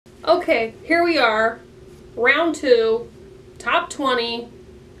Okay, here we are, round 2, top 20.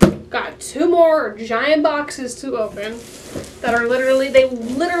 Got 2 more giant boxes to open that are they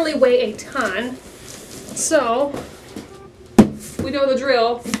literally weigh a ton. So, we know the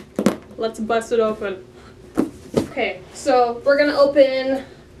drill. Let's bust it open. Okay, so we're gonna open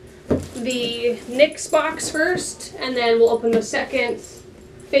the NYX box first, and then we'll open the second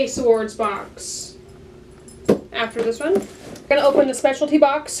Face Awards box after this one. We're gonna open the specialty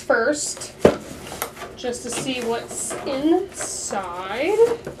box first, just to see what's inside.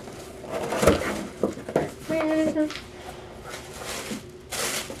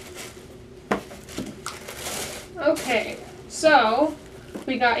 Okay, so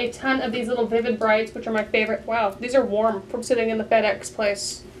we got a ton of these little Vivid Brights, which are my favorite. Wow, these are warm from sitting in the FedEx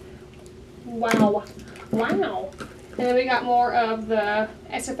place. Wow. Wow. And then we got more of the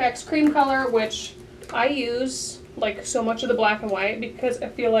SFX cream color, which I use like so much of the black and white because I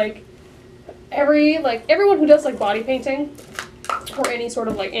feel like everyone who does like body painting or any sort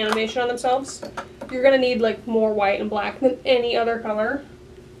of like animation on themselves, you're gonna need like more white and black than any other color,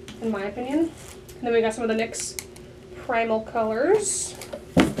 in my opinion. And then we got some of the NYX Primal colors.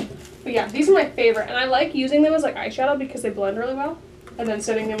 But yeah, these are my favorite, and I like using them as like eyeshadow because they blend really well, and then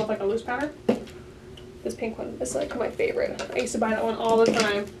setting them with like a loose powder. This pink one is like my favorite. I used to buy that one all the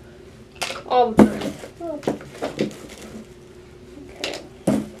time. All the time. Oh. Okay.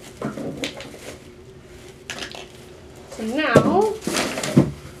 So now,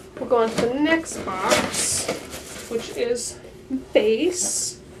 we'll go on to the next box, which is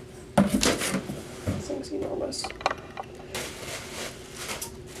base. This thing's enormous.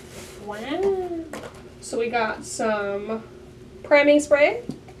 Wow. So we got some priming spray.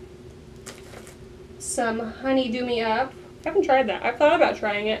 Some Honey Do Me Up. I haven't tried that. I've thought about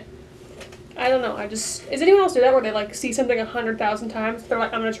trying it. I don't know. Does anyone else do that where they like see something 100,000 times? They're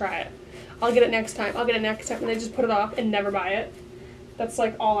like, I'm gonna try it. I'll get it next time. I'll get it next time. And they just put it off and never buy it. That's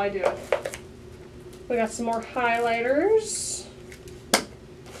like all I do. We got some more highlighters.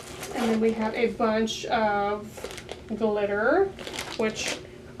 And then we have a bunch of glitter, which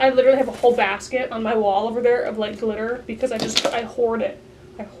I literally have a whole basket on my wall over there of like glitter because I hoard it.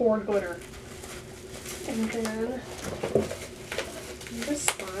 I hoard glitter. And then this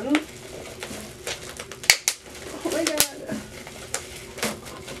one. Oh my god.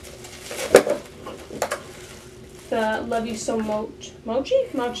 The Love You So Mochi?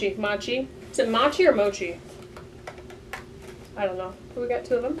 Mochi? Is it Mochi or Mochi? I don't know. We got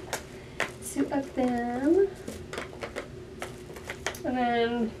 2 of them. 2 of them. And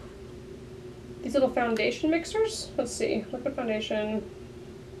then these little foundation mixers. Let's see. Liquid foundation.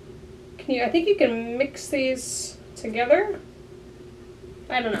 I think you can mix these together.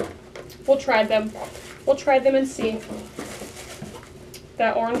 I don't know. We'll try them. We'll try them and see.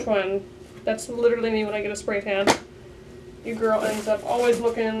 That orange one, that's literally me when I get a spray tan. Your girl ends up always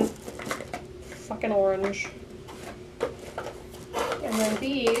looking fucking orange. And then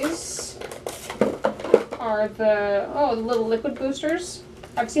these are the little liquid boosters.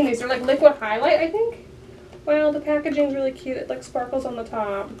 I've seen these. They're like liquid highlight, I think. Well, the packaging's really cute. It like sparkles on the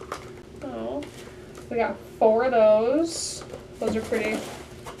top. Oh, we got 4 of those. Those are pretty.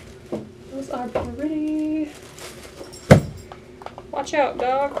 Those are pretty. Watch out,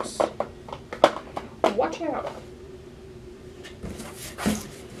 dogs. Watch out.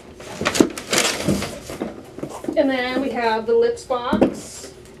 And then we have the lips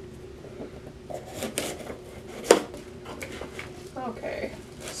box. Okay,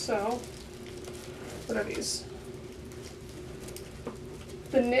 so what are these?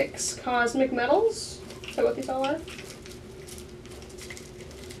 The NYX Cosmic Metals. Is that what these all are?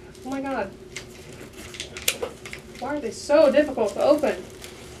 Oh my god. Why are they so difficult to open?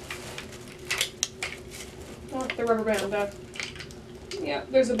 Oh, they're rubber band. Yeah,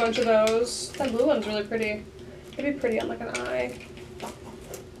 there's a bunch of those. That blue one's really pretty. It'd be pretty on like an eye.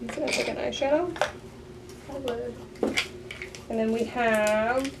 Use it as like an eyeshadow. Probably. And then we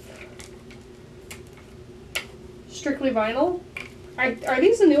have Strictly Vinyl. Are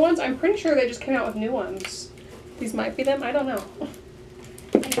these the new ones? I'm pretty sure they just came out with new ones. These might be them. I don't know.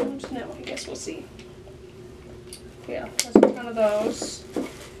 I don't know. I guess we'll see. Yeah, there's a ton of those.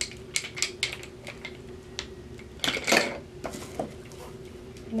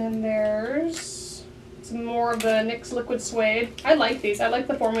 And then there's some more of the NYX Liquid Suede. I like these. I like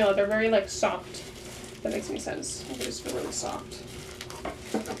the formula. They're very like soft. That makes any sense. They're just really soft.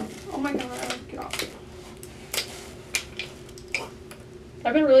 Oh my god, get off.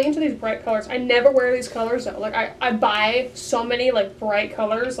 I've been really into these bright colors. I never wear these colors though. Like I buy so many like bright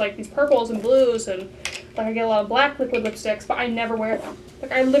colors, like these purples and blues and Like I get a lot of black liquid lipsticks, but I never wear them.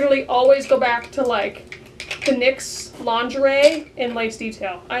 Like I literally always go back to like the NYX lingerie in lace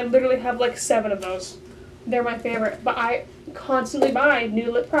detail. I literally have like 7 of those. They're my favorite, but I constantly buy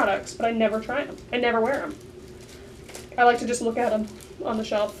new lip products, but I never try them. I never wear them. I like to just look at them on the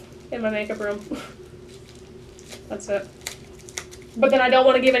shelf in my makeup room. That's it. But then I don't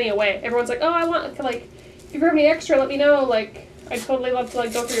want to give any away. Everyone's like, oh, I want, like, if you have any extra, let me know. Like, I'd totally love to,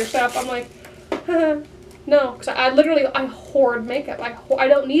 like, go through your stuff. I'm like, no, because I hoard makeup. I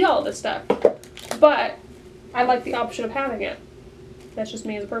don't need all this stuff. But I like the option of having it. That's just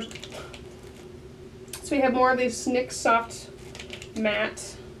me as a person. So we have more of these NYX Soft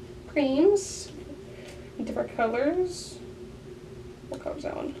Matte creams in different colors. What color is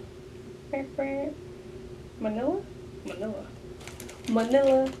that one? Manila? Manila.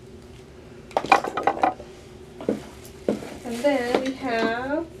 Manila. And then we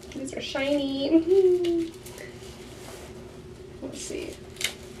have, these are shiny. Let's see.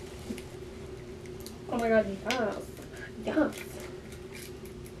 Oh my god, yes. Yes.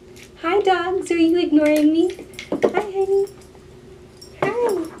 Hi dogs, are you ignoring me? Hi honey.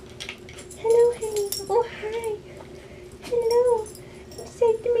 Hi. Hello honey. Oh hi. Hello.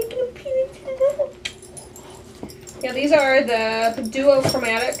 I'm making appearance. Hello. Yeah, these are the Duo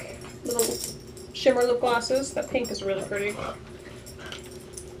Chromatic little shimmer lip glosses. That pink is really pretty.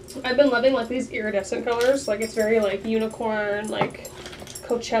 I've been loving like these iridescent colors. Like it's very like unicorn, like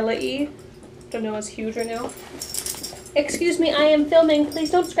Coachella-y. Don't know, it's huge right now. Excuse me, I am filming. Please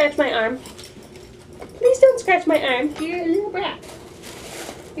don't scratch my arm. Please don't scratch my arm. You're a little brat.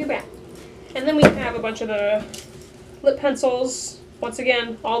 You're a brat. And then we have a bunch of the lip pencils. Once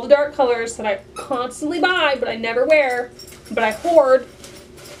again, all the dark colors that I constantly buy, but I never wear, but I hoard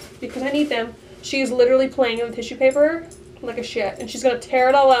because I need them. She is literally playing with tissue paper like a shit, and she's going to tear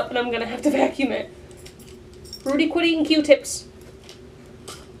it all up, and I'm going to have to vacuum it. Rudy quit eating Q-tips.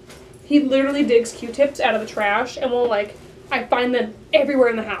 He literally digs Q-tips out of the trash, and will, like, I find them everywhere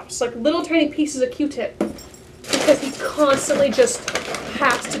in the house. Like, little tiny pieces of Q-tip. Because he constantly just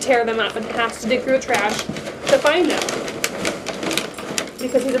has to tear them up and has to dig through the trash to find them.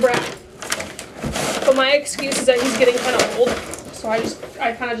 Because he's a brat. But my excuse is that he's getting kind of old, so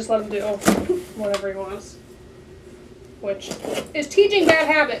I kind of just let him do whatever he wants. Which is teaching bad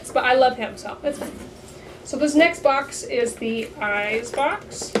habits, but I love him, so it's fine. So this next box is the eyes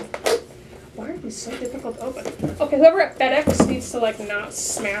box. Why are these so difficult to open? Okay, whoever at FedEx needs to like not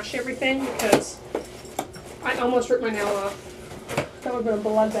smash everything because I almost ripped my nail off. That would have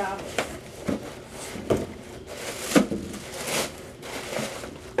been a bloodbath.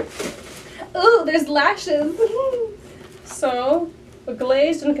 Oh, there's lashes. So,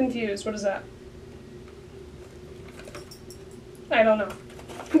 glazed and confused. What is that? I don't know.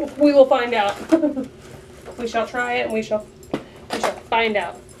 We will find out. We shall try it and we shall find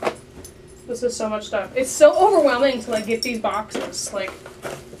out. This is so much stuff. It's so overwhelming to like get these boxes. Like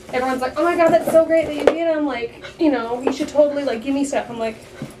everyone's like, oh my god, that's so great that you get them. Like, you know, you should totally like give me stuff. I'm like,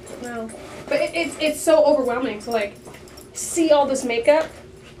 no. But it's so overwhelming to like see all this makeup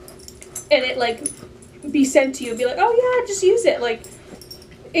and it like be sent to you. Be like, oh yeah, just use it. Like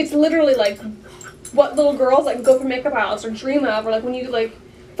it's literally like what little girls like go for makeup house or dream of, or like when you like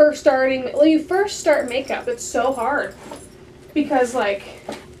when you first start makeup, it's so hard because like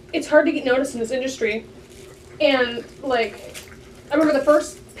it's hard to get noticed in this industry. And like I remember the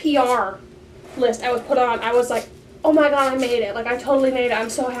first PR list I was put on, I was like, oh my god, I made it. Like I totally made it. I'm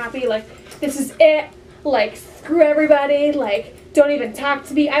so happy. Like this is it. Like screw everybody. Like don't even talk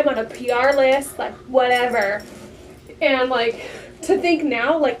to me. I'm on a PR list. Like whatever. And like to think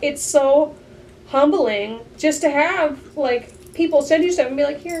now, like it's so humbling just to have like people send you stuff and be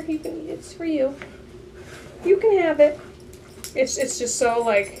like, here, you can, it's for you. You can have it. It's just so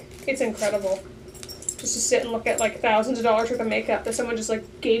like, it's incredible. Just to sit and look at like thousands of dollars worth of makeup that someone just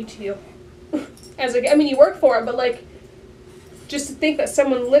like gave to you. As like, I mean, you work for it, but like, just to think that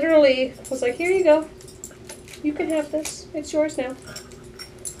someone literally was like, here you go. You can have this. It's yours now.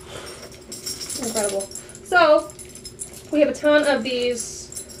 Incredible. So, we have a ton of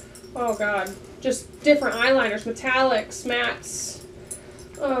these, oh god, just different eyeliners, metallics, mattes.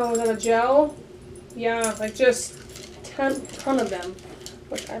 Oh, is that a gel? Yeah, like just ton of them,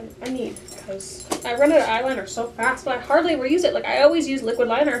 which I need because I run out of eyeliner so fast, but I hardly ever use it. Like I always use liquid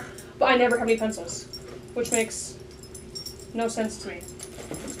liner, but I never have any pencils, which makes no sense to me.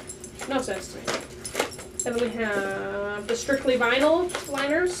 No sense to me. And then we have the Strictly Vinyl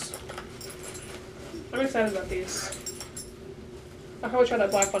liners. I'm excited about these. I'll probably try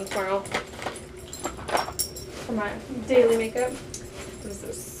that black one tomorrow for my daily makeup. What is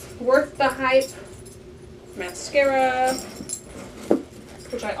this? Worth the Hype mascara,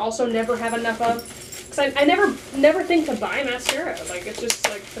 which I also never have enough of. Because I never think to buy mascara. Like, it's just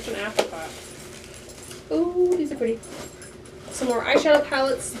like such an afterthought. Ooh, these are pretty. Some more eyeshadow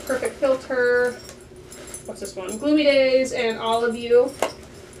palettes, Perfect Filter. What's this one? Gloomy Days and All of You.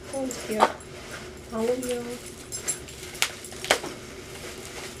 Oh, it's cute. All of You.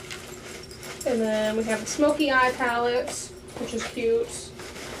 And then we have the Smoky Eye palette, which is cute.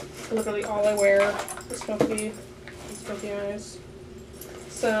 Literally all I wear is smoky eyes.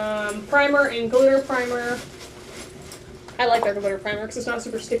 Some primer and glitter primer. I like their glitter primer because it's not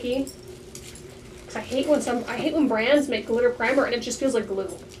super sticky. Cause I hate when brands make glitter primer and it just feels like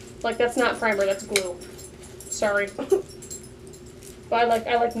glue. Like, that's not primer, that's glue. Sorry. But I like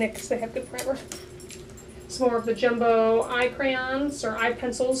NYX, they have good primer. Some more of the jumbo eye crayons or eye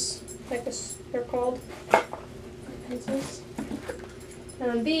pencils, I guess they're called. Eye pencils.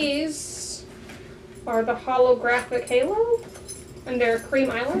 And these are the holographic halo, and they're cream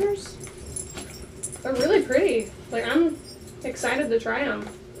eyeliners. They're really pretty. Like, I'm excited to try them.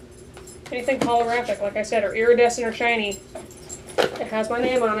 Anything holographic, like I said, or iridescent or shiny, it has my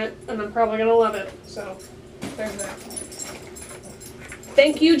name on it, and I'm probably gonna love it. So, there's that.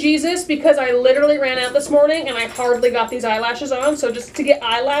 Thank you, Jesus, because I literally ran out this morning and I hardly got these eyelashes on. So just to get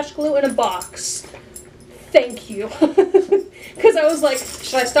eyelash glue in a box, thank you. Because I was like,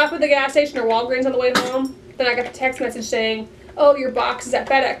 should I stop at the gas station or Walgreens on the way home? Then I got the text message saying, oh, your box is at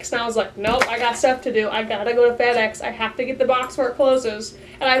FedEx. And I was like, nope, I got stuff to do. I gotta go to FedEx. I have to get the box before it closes.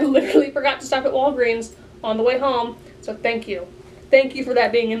 And I literally forgot to stop at Walgreens on the way home. So thank you. Thank you for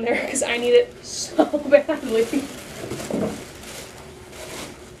that being in there because I need it so badly.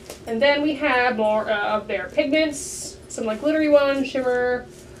 And then we have more of their pigments. Some like glittery ones, shimmer.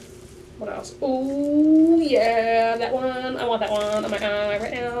 What else? Ooh, yeah, that one. I want that one on my eye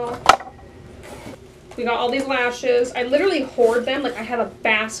right now. We got all these lashes. I literally hoard them. Like, I have a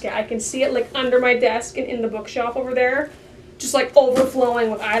basket. I can see it like under my desk and in the bookshelf over there. Just like overflowing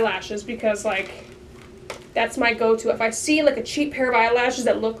with eyelashes because like that's my go-to. If I see like a cheap pair of eyelashes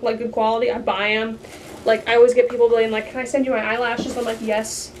that look like good quality, I buy them. Like, I always get people being like, can I send you my eyelashes? I'm like,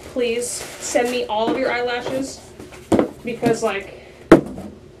 yes, please. Send me all of your eyelashes. Because, like,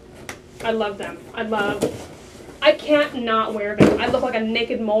 I love them. I can't not wear them. I look like a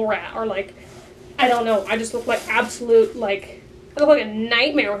naked mole rat. Or, like, I don't know. I just look like absolute, like, I look like a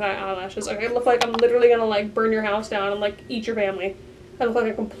nightmare without eyelashes. Like, I look like I'm literally gonna, like, burn your house down and, like, eat your family. I look like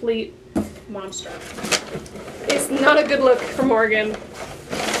a complete monster. It's not a good look for Morgan.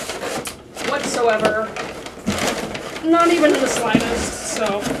 Whatsoever. Not even in the slightest,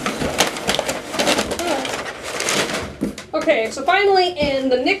 so. Okay, so finally in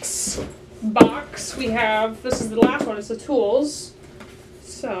the NYX box we have, this is the last one, it's the tools.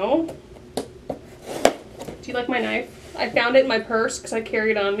 So, do you like my knife? I found it in my purse because I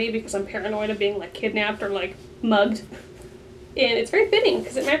carry it on me because I'm paranoid of being like kidnapped or like mugged. And it's very fitting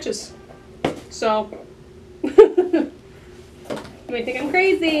because it matches. So, you may think I'm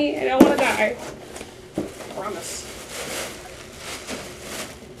crazy. I don't want to die. I promise.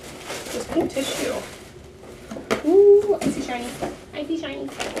 This pink tissue. Ooh, I see shiny. I see shiny.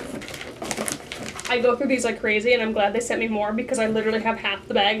 I go through these like crazy, and I'm glad they sent me more because I literally have half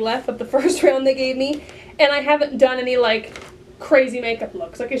the bag left of the first round they gave me, and I haven't done any like crazy makeup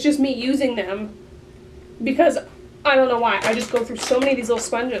looks. Like, it's just me using them because I don't know why. I just go through so many of these little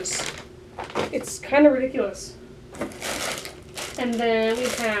sponges. It's kind of ridiculous. And then we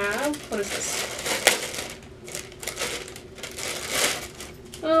have, what is this?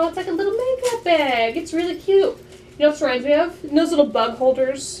 Oh, it's like a little makeup bag. It's really cute. You know what this reminds me of? You know those little bug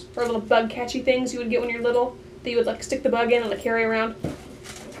holders or little bug catchy things you would get when you're little that you would like stick the bug in and like carry around?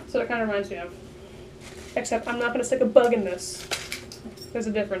 So it kind of reminds me of. Except I'm not going to stick a bug in this. There's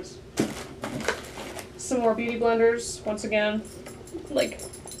a difference. Some more beauty blenders, once again. Like,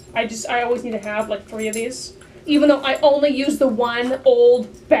 I always need to have like 3 of these. Even though I only use the one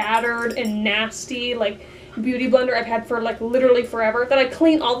old, battered, and nasty, like, beauty blender I've had for, like, literally forever, that I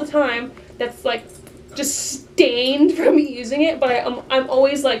clean all the time, that's, like, just stained from me using it, but I'm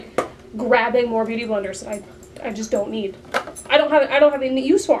always, like, grabbing more beauty blenders that I just don't need. I don't have any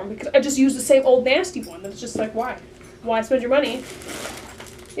use for them, because I just use the same old nasty one. That's just, like, why? Why spend your money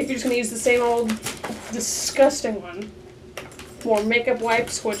if you're just going to use the same old disgusting one? More makeup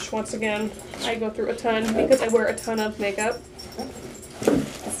wipes, which, once again, I go through a ton because I wear a ton of makeup.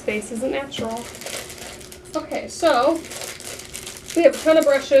 This face isn't natural. Okay, so we have a ton of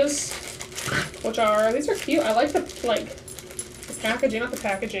brushes, which are, these are cute. I like the packaging, not the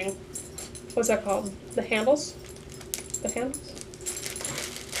packaging. What's that called? The handles? The handles?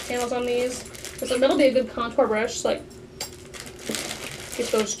 Handles on these. Because that'll be a good contour brush, like, get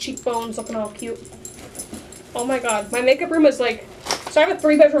those cheekbones looking all cute. Oh my god, my makeup room is like, so I have a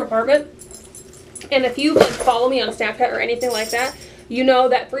 3-bedroom apartment, and if you like follow me on Snapchat or anything like that, you know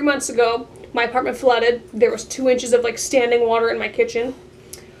that 3 months ago, my apartment flooded. There was 2 inches of like standing water in my kitchen.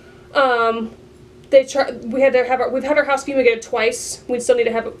 We've had our house fumigated twice. We still need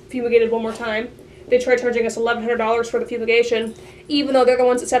to have it fumigated one more time. They tried charging us $1,100 for the fumigation, even though they're the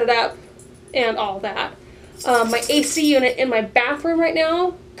ones that set it up and all that. My AC unit in my bathroom right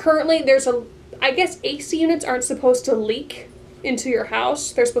now, currently I guess AC units aren't supposed to leak into your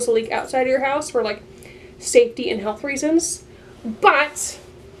house. They're supposed to leak outside of your house for like safety and health reasons. But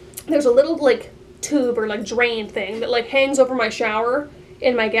there's a little like tube or like drain thing that like hangs over my shower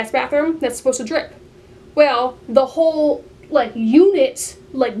in my guest bathroom that's supposed to drip. Well, the whole like unit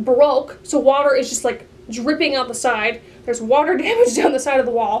like broke, so water is just like dripping out the side. There's water damage down the side of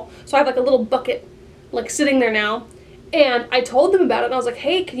the wall, so I have like a little bucket like sitting there now. And I told them about it, and I was like,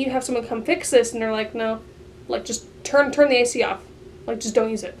 hey, can you have someone come fix this? And they're like, no, like just turn the AC off, like just don't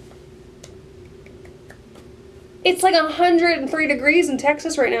use it. It's like 103 degrees in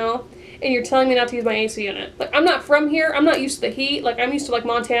Texas right now, and you're telling me not to use my AC unit. Like, I'm not from here, I'm not used to the heat. Like, I'm used to like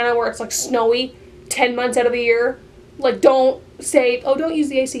Montana where it's like snowy 10 months out of the year. Like, don't say, oh, don't use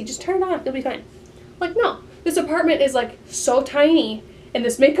the AC, just turn it on, it'll be fine. Like, no, this apartment is like so tiny, and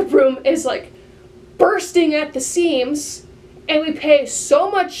this makeup room is like bursting at the seams, and we pay so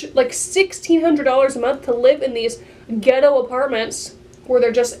much, like $1,600 a month to live in these ghetto apartments where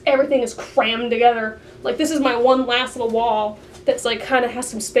they're just, everything is crammed together. Like, this is my one last little wall that's like kind of has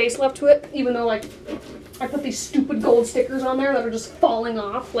some space left to it, even though like I put these stupid gold stickers on there that are just falling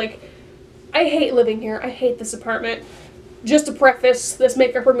off. Like, I hate living here. I hate this apartment. Just to preface, this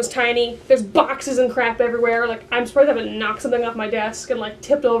makeup room is tiny. There's boxes and crap everywhere. Like, I'm surprised I haven't knocked something off my desk and like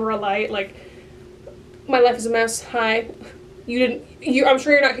tipped over a light. Like, my life is a mess. Hi. I'm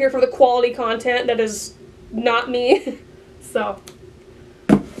sure you're not here for the quality content that is not me. So,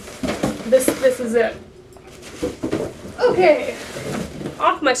 this is it. Okay.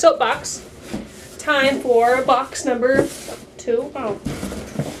 Off my soapbox. Time for box number 2. Oh.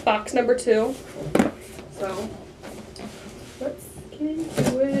 Box number 2. So, let's get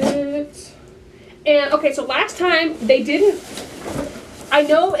into it. And, okay, so last time they didn't, I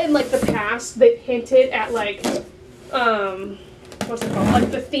know in like the past they've hinted at like, what's it called?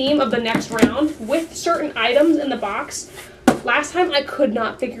 Like the theme of the next round with certain items in the box. Last time I could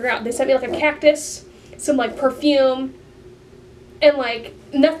not figure out. They sent me like a cactus, some like perfume, and like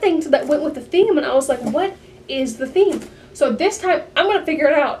nothing that went with the theme, and I was like, what is the theme? So this time I'm gonna figure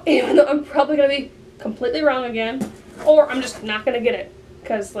it out, even though I'm probably gonna be completely wrong again, or I'm just not gonna get it,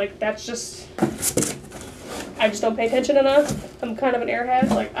 because like that's just, I just don't pay attention enough. I'm kind of an airhead.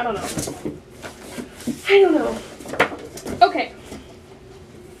 Like, I don't know. Okay.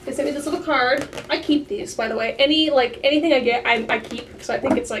 They sent me this little card. I keep these, by the way. Anything I get, I keep, because I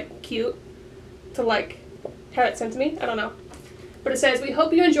think it's like cute to like have it sent to me. I don't know. But it says, we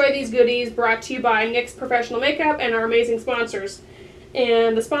hope you enjoy these goodies brought to you by NYX Professional Makeup and our amazing sponsors.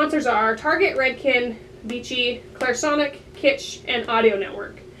 And the sponsors are Target, Redken, Vichy, Clairsonic, Kitsch, and Audio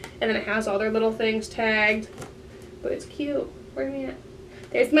Network. And then it has all their little things tagged. But it's cute. Where am I at?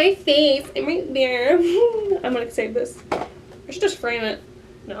 There's my face. I'm right there. I'm going to save this. I should just frame it.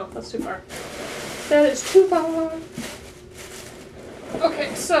 No, that's too far. That is too far.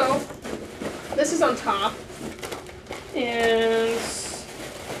 Okay, so this is on top. And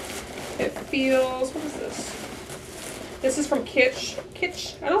it feels, what is this? This is from Kitsch.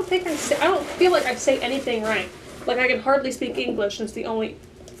 Kitsch? I don't feel like I say anything right. Like, I can hardly speak English, and it's the only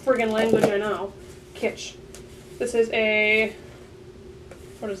friggin' language I know. Kitsch. This is a,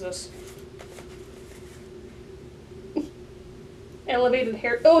 what is this? Elevated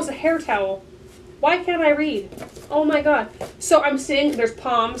hair, oh, it's a hair towel. Why can't I read? Oh my god. So I'm seeing, there's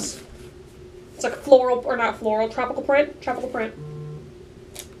palms. It's like floral, or not floral, tropical print. Tropical print.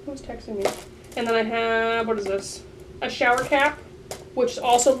 Who's texting me? And then I have, what is this? A shower cap, which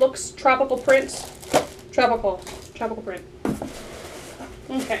also looks tropical print. Tropical print.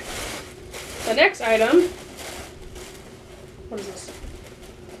 Okay. The next item, what is this?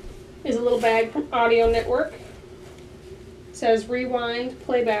 Is a little bag from Audio Network. It says rewind,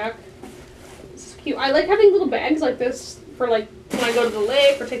 playback. This is cute. I like having little bags like this for like when I go to the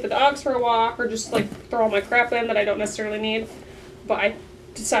lake or take the dogs for a walk or just like throw all my crap in that I don't necessarily need. But I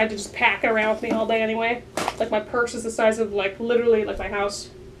decide to just pack it around with me all day anyway. Like, my purse is the size of like literally like my house.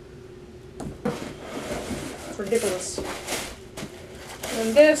 It's ridiculous.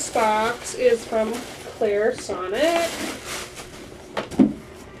 And this box is from Clairsonic.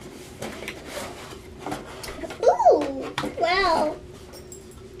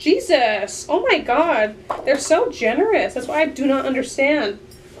 Jesus. Oh my god. They're so generous. That's why I do not understand.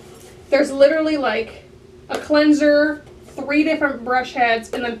 There's literally like a cleanser, 3 different brush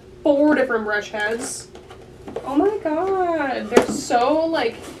heads, and then 4 different brush heads. Oh my god. They're so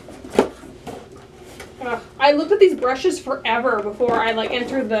like... I looked at these brushes forever before I like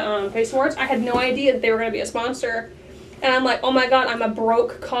entered the Face Awards. I had no idea that they were going to be a sponsor. And I'm like, oh my god, I'm a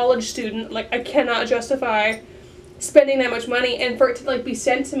broke college student. Like, I cannot justify spending that much money. And for it to like be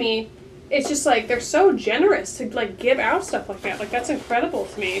sent to me, it's just like, they're so generous to like give out stuff like that. Like, that's incredible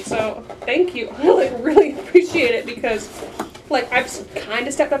to me. So thank you. I like really appreciate it because like I've kind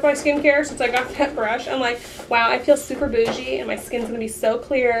of stepped up my skincare since I got that brush. I'm like, wow, I feel super bougie and my skin's going to be so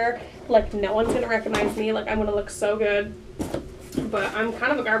clear. Like, no one's going to recognize me. Like, I'm going to look so good. But I'm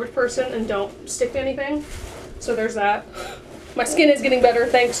kind of a garbage person and don't stick to anything. So there's that. My skin is getting better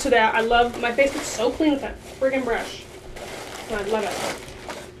thanks to that. I love, my face looks so clean with that friggin' brush. I love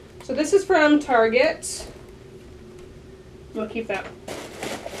it. So this is from Target. I'm going to keep that.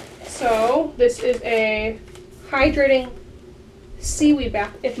 So this is a hydrating seaweed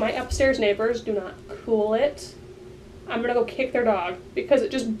bath. If my upstairs neighbors do not cool it, I'm going to go kick their dog because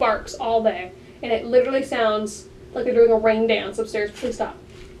it just barks all day. And it literally sounds like they're doing a rain dance upstairs. Please stop.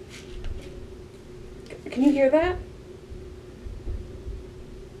 Can you hear that?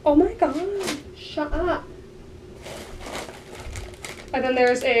 Oh my god. Shut up. And then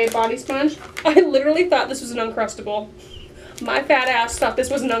there's a body sponge. I literally thought this was an Uncrustable. My fat ass thought this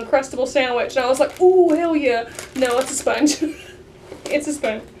was an Uncrustable sandwich. And I was like, ooh, hell yeah. No, it's a sponge. It's a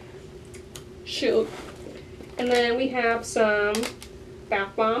sponge. Shoot. And then we have some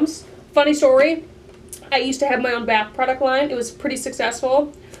bath bombs. Funny story. I used to have my own bath product line. It was pretty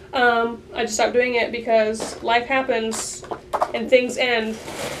successful. I just stopped doing it because life happens and things end.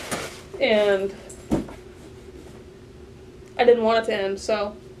 And I didn't want it to end,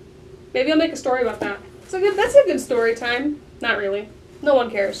 so maybe I'll make a story about that. That's a good story time. Not really. No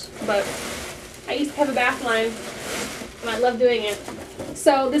one cares. But I used to have a bath line, and I love doing it.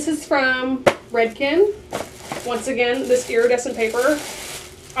 So this is from Redken. Once again, this iridescent paper.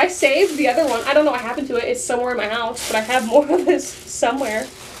 I saved the other one. I don't know what happened to it. It's somewhere in my house, but I have more of this somewhere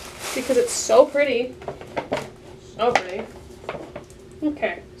because it's so pretty. So pretty.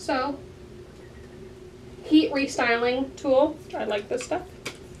 Okay, so heat restyling tool. I like this stuff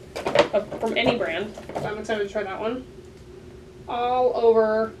from any brand. So I'm excited to try that one. All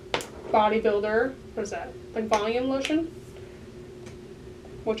over bodybuilder. What is that? Like volume lotion,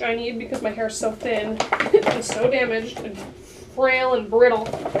 which I need because my hair is so thin and so damaged and frail and brittle.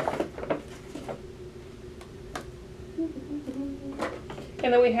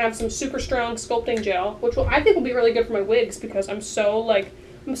 And then we have some super strong sculpting gel, which I think will be really good for my wigs because I'm so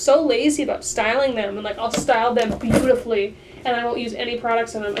lazy about styling them, and like I'll style them beautifully and I won't use any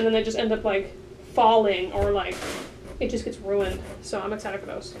products in them, and then they just end up like falling or like it just gets ruined. So I'm excited for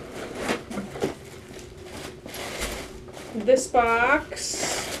those. This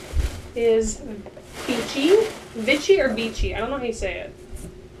box is Vichy or Vichy. I don't know how you say it.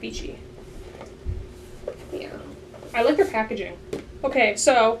 Vichy. Yeah. I like their packaging. Okay,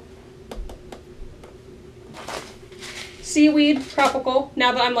 so seaweed, tropical.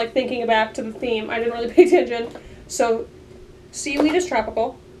 Now that I'm like thinking back to the theme, I didn't really pay attention. So seaweed is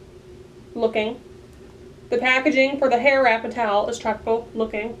tropical looking. The packaging for the hair wrap and towel is tropical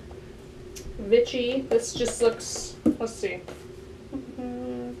looking. Vichy, this just looks, let's see.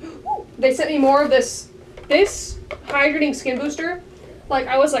 They sent me more of this hydrating skin booster. Like,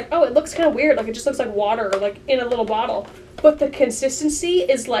 I was like, oh, it looks kind of weird. Like, it just looks like water, like, in a little bottle. But the consistency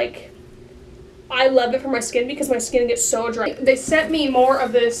is, like, I love it for my skin because my skin gets so dry. They sent me more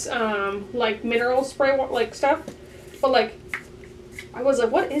of this, like, mineral spray, like, stuff. But, like, I was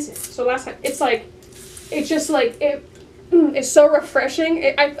like, what is it? So last time, it's, like, it's just, like, it's so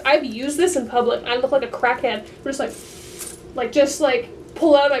refreshing. I've used this in public. I look like a crackhead. I'm just, like,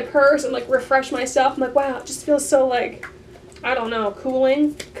 pull out of my purse and, like, refresh myself. I'm like, wow, it just feels so, like, I don't know,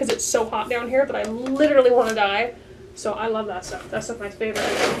 cooling, because it's so hot down here that I literally want to die. So I love that stuff. That's my favorite.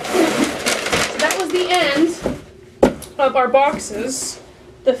 So that was the end of our boxes.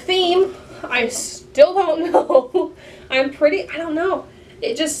 The theme, I still don't know. I don't know.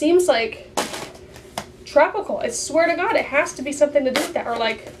 It just seems like tropical. I swear to God, it has to be something to do with that. Or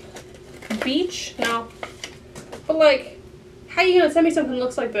like beach? No. But like, how are you going to send me something that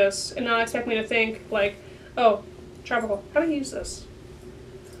looks like this and not expect me to think like, oh, tropical. How do you use this?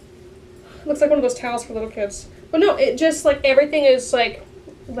 Looks like one of those towels for little kids. But no, it just like everything is like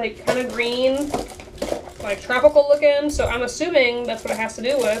kind of green, like tropical looking. So I'm assuming that's what it has to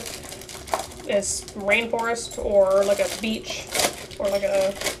do with is rainforest or like a beach or like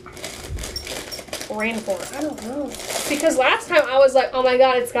a rainforest. I don't know. Because last time I was like, oh my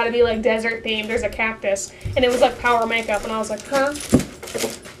god, it's got to be like desert themed. There's a cactus, and it was like power makeup, and I was like, huh?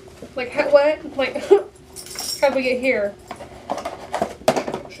 Like what? Like how'd we get here?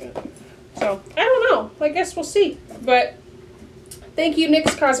 So I don't know. I guess we'll see. But thank you,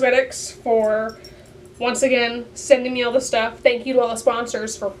 NYX Cosmetics, for once again sending me all the stuff. Thank you to all the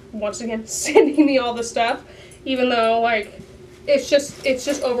sponsors for once again sending me all the stuff. Even though like it's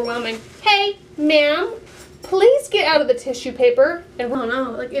just overwhelming. Hey, ma'am, please get out of the tissue paper. And I don't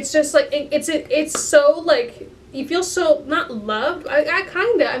know, like it's just like it's so like you feel so not loved. I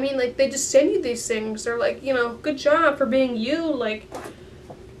kinda. I mean, like they just send you these things. They're like, you know, good job for being you. Like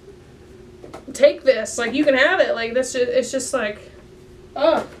take this. Like you can have it. Like this. It's just like,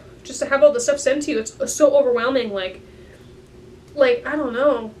 oh, just to have all this stuff sent to you. It's so overwhelming. Like I don't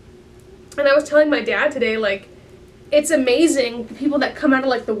know. And I was telling my dad today, like, it's amazing the people that come out of,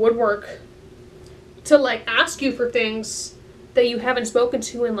 like, the woodwork to, like, ask you for things that you haven't spoken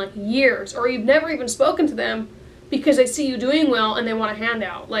to in, like, years. Or you've never even spoken to them because they see you doing well and they want a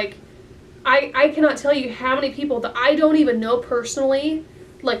handout. Like, I cannot tell you how many people that I don't even know personally,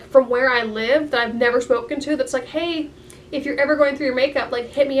 like, from where I live, that I've never spoken to, that's like, hey, if you're ever going through your makeup, like,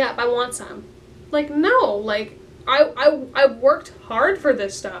 hit me up. I want some. Like, no. Like, I've worked hard for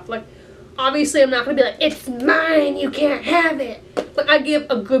this stuff. Like, obviously, I'm not going to be like, it's mine, you can't have it. Like, I give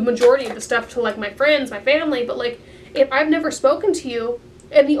a good majority of the stuff to, like, my friends, my family, but, like, if I've never spoken to you,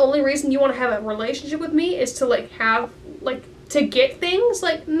 and the only reason you want to have a relationship with me is to, like, have, like, to get things,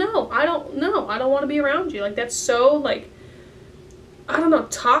 like, no, I don't want to be around you. Like, that's so, like, I don't know,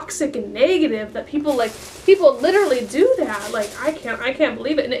 toxic and negative that people literally do that. Like, I can't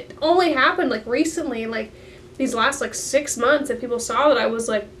believe it. And it only happened, like, recently, like, these last, like, 6 months that people saw that I was,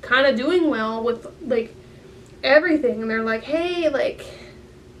 like, kind of doing well with, like, everything. And they're like, hey, like,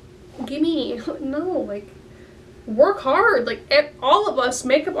 gimme. No, like, work hard. Like, all of us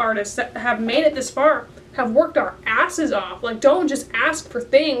makeup artists that have made it this far have worked our asses off. Like, don't just ask for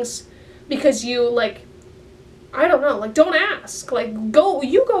things because you, like, I don't know, like, don't ask. Like,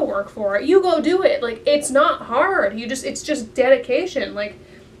 you go work for it. You go do it. Like, it's not hard. It's just dedication. Like,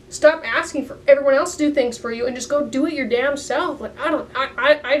 stop asking for everyone else to do things for you and just go do it your damn self. Like,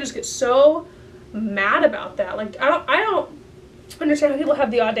 I just get so mad about that. Like, I don't understand how people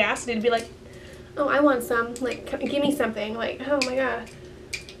have the audacity to be like, oh, I want some. Like, give me something. Like, oh my god.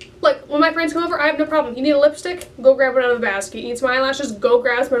 Like, when my friends come over, I have no problem. You need a lipstick? Go grab one out of the basket. You need some eyelashes? Go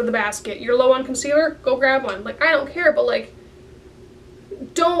grab some out of the basket. You're low on concealer? Go grab one. Like, I don't care, but, like,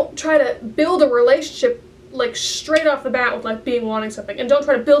 don't try to build a relationship, like, straight off the bat with, like, wanting something. And don't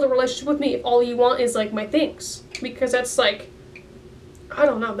try to build a relationship with me if all you want is, like, my things. Because that's, like, I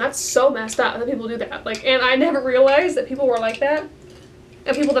don't know. That's so messed up that people do that. Like, and I never realized that people were like that.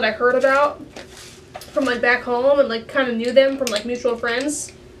 And people that I heard about from, like, back home and, like, kind of knew them from, like, mutual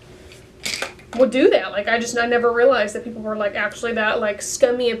friends would do that. Like, I never realized that people were, like, actually that, like,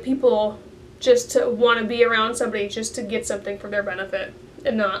 scummy of people just to want to be around somebody just to get something for their benefit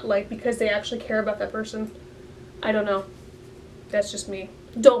and not, like, because they actually care about that person. I don't know. That's just me.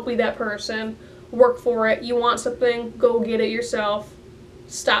 Don't be that person. Work for it. You want something, go get it yourself.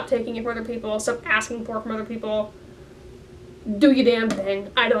 Stop taking it from other people. Stop asking for it from other people. Do your damn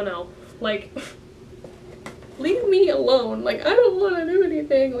thing. I don't know. Like, leave me alone. Like, I don't want to do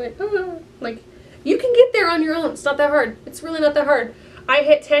anything. Like, you can get there on your own. It's not that hard. It's really not that hard. I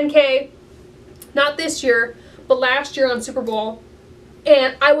hit 10K, not this year, but last year on Super Bowl,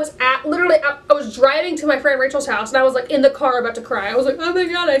 and I was literally, I was driving to my friend Rachel's house, and I was, like, in the car about to cry. I was like, oh my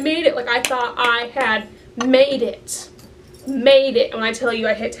god, I made it. Like, I thought I had made it. Made it. When I tell you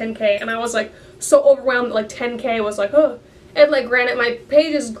I hit 10K, and I was, like, so overwhelmed that, like, 10K was, like, oh. And, like, granted, my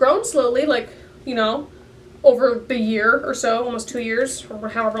page has grown slowly, like, you know, over the year or so, almost 2 years, or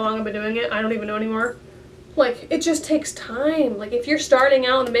however long I've been doing it. I don't even know anymore. Like, it just takes time. Like, if you're starting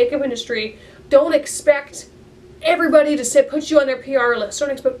out in the makeup industry, don't expect everybody to put you on their PR list. Don't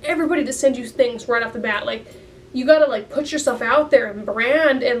expect everybody to send you things right off the bat. Like, you gotta, like, put yourself out there and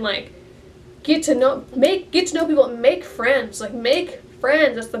brand and, like, get to know people and make friends. Like, make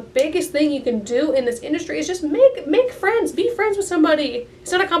friends. That's the biggest thing you can do in this industry is just make friends. Be friends with somebody.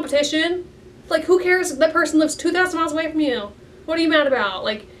 It's not a competition. Like, who cares if that person lives 2,000 miles away from you? What are you mad about?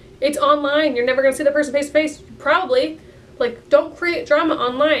 Like, it's online. You're never going to see that person face to face. Probably. Like, don't create drama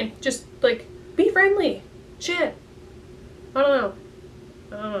online. Just, like, be friendly. Shit. I don't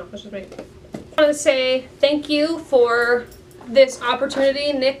know. That's just me. I want to say thank you for this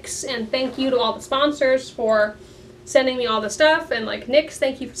opportunity, NYX, and thank you to all the sponsors for sending me all the stuff. And, like, NYX,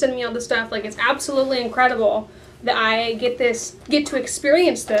 thank you for sending me all the stuff. Like, it's absolutely incredible. that I get to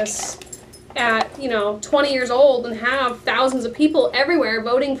experience this at, you know, 20 years old and have thousands of people everywhere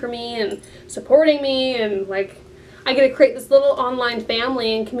voting for me and supporting me, and like I get to create this little online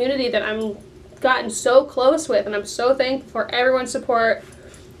family and community that I'm gotten so close with, and I'm so thankful for everyone's support.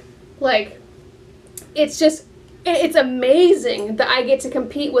 Like, it's amazing that I get to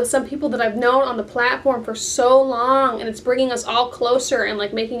compete with some people that I've known on the platform for so long, and it's bringing us all closer and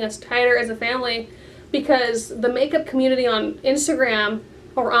like making us tighter as a family, because the makeup community on Instagram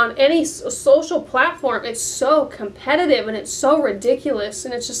or on any social platform, it's so competitive and it's so ridiculous,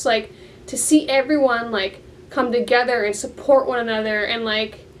 and it's just like to see everyone like come together and support one another, and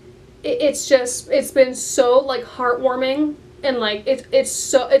like it's been so like heartwarming, and like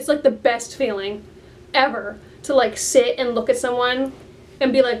it's like the best feeling ever to like sit and look at someone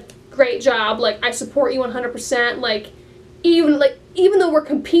and be like, great job, like I support you 100%, like even though we're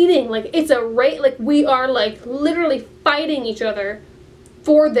competing, like it's a rate, like we are like literally fighting each other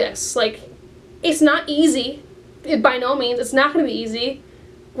for this. Like, it's not easy. By no means, it's not going to be easy.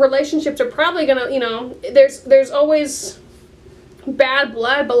 Relationships are probably gonna, you know, there's always bad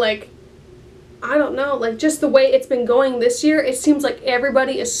blood, but like, I don't know, like just the way it's been going this year, it seems like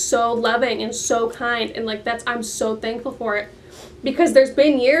everybody is so loving and so kind, and like I'm so thankful for it, because there's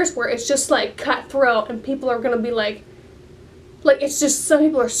been years where it's just like cutthroat and people are gonna be like it's just, some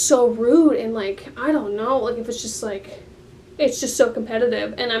people are so rude, and like I don't know, like if it's just like, it's just so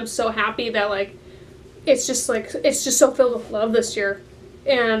competitive, and I'm so happy that like it's just so filled with love this year.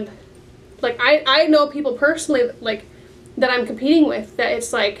 And like I know people personally like that I'm competing with, that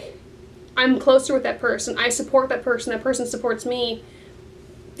it's like I'm closer with that person, I support that person supports me,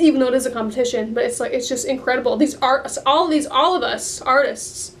 even though it is a competition. But it's like, it's just incredible. All of us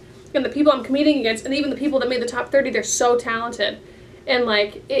artists and the people I'm competing against, and even the people that made the top 30, they're so talented, and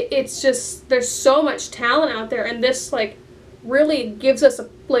like it's just, there's so much talent out there, and this like really gives us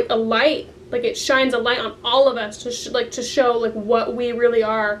a light, like it shines a light on all of us to show like what we really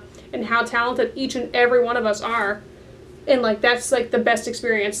are and how talented each and every one of us are. And like that's like the best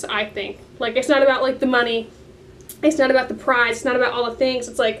experience, I think. Like, it's not about like the money, it's not about the prize, it's not about all the things.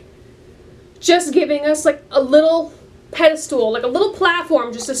 It's like just giving us like a little pedestal, like a little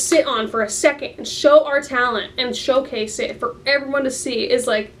platform just to sit on for a second and show our talent and showcase it for everyone to see, is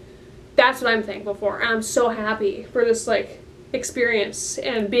like, that's what I'm thankful for. And I'm so happy for this like experience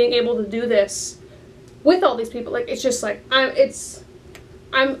and being able to do this with all these people. Like, it's just like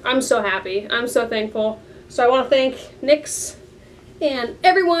I'm so happy. I'm so thankful. So I want to thank NYX and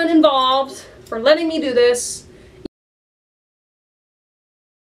everyone involved for letting me do this.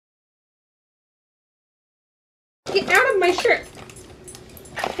 Get out of my shirt.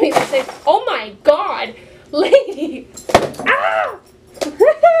 I need to say, oh my god, lady. Ah!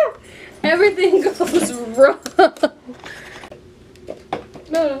 Everything goes wrong.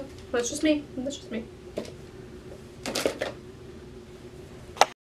 No, that's just me. That's just me.